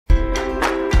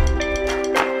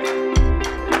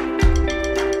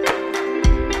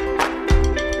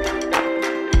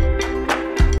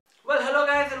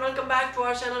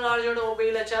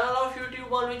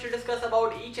on which we discuss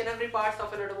about each and every parts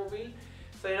of an automobile.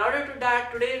 So in order to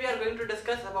that, today we are going to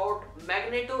discuss about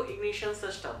Magneto Ignition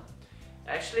System.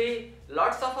 Actually,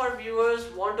 lots of our viewers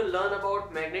want to learn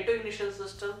about Magneto Ignition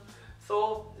System.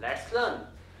 So let's learn.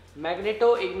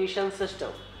 Magneto Ignition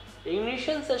System.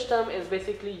 Ignition system is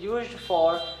basically used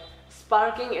for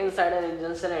sparking inside an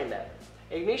engine cylinder.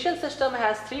 Ignition system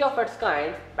has three of its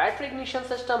kind: battery ignition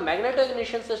system, magneto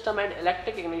ignition system and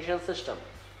electric ignition system.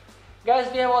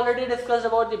 Guys, we have already discussed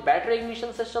about the battery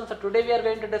ignition system, so today we are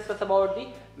going to discuss about the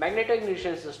magneto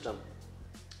ignition system.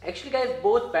 Actually guys,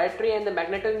 both battery and the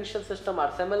magneto ignition system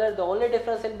are similar. The only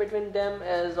difference in between them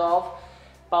is of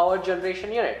power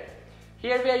generation unit.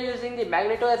 Here we are using the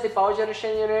magneto as the power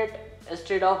generation unit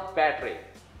instead of battery.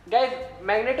 Guys,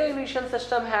 magneto ignition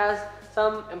system has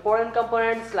some important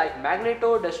components like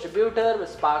magneto, distributor,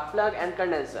 spark plug and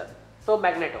condenser. So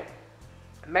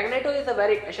magneto is a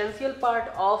very essential part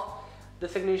of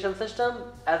this ignition system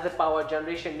as a power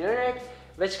generation unit,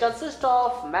 which consists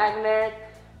of magnet,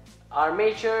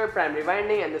 armature, primary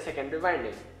winding and the secondary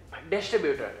winding.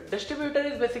 Distributor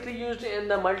is basically used in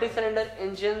the multi-cylinder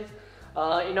engines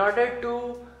in order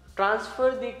to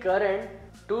transfer the current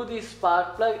to the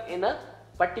spark plug in a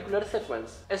particular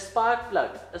sequence. A spark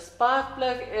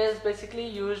plug is basically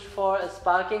used for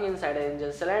sparking inside an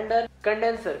engine cylinder.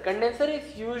 Condenser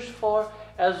is used for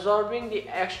absorbing the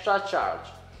extra charge.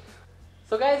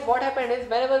 So guys, what happened is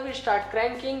whenever we start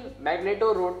cranking,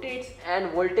 magneto rotates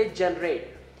and voltage generate.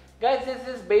 Guys, this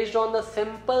is based on the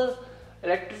simple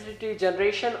electricity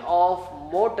generation of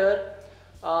motor.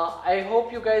 I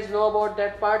hope you guys know about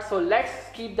that part, so let's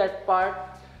skip that part.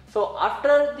 So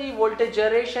after the voltage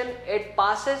generation, it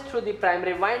passes through the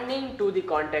primary winding to the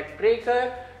contact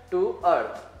breaker to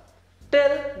earth,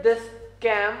 till this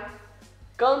cam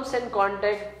comes in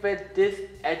contact with this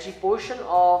edgy portion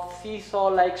of seesaw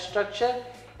like structure,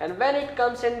 and when it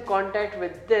comes in contact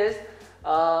with this,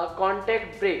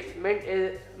 contact breaks,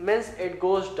 means it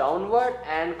goes downward,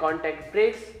 and contact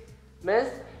breaks means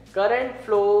current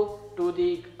flow to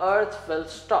the earth will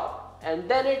stop, and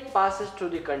then it passes to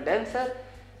the condenser.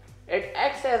 It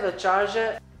acts as a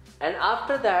charger, and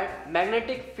after that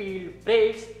magnetic field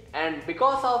breaks, and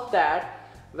because of that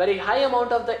very high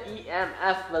amount of the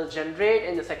EMF will generate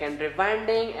in the secondary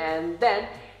winding, and then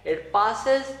it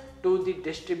passes to the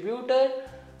distributor,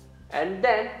 and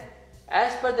then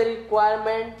as per the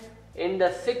requirement in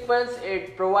the sequence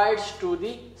it provides to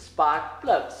the spark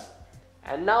plugs,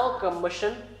 and now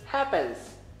combustion happens.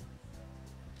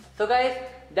 So guys,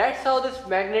 that's how this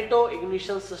magneto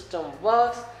ignition system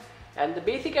works. And the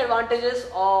basic advantages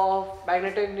of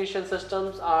magneto ignition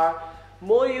systems are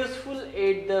more useful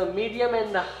at the medium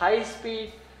and the high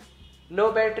speed,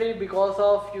 no battery because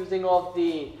of using of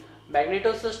the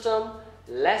magneto system,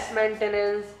 less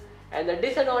maintenance, and the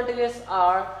disadvantages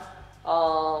are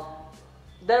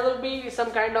there will be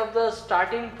some kind of the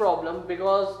starting problem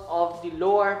because of the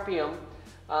low RPM,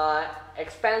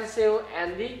 expensive,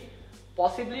 and the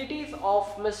possibilities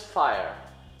of misfire.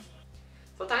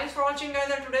 So thanks for watching guys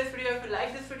at today's video. If you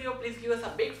like this video, please give us a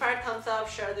big fat thumbs up,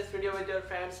 share this video with your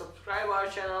friends, subscribe our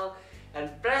channel and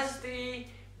press the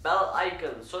bell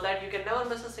icon so that you can never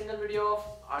miss a single video of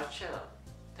our channel.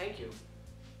 Thank you.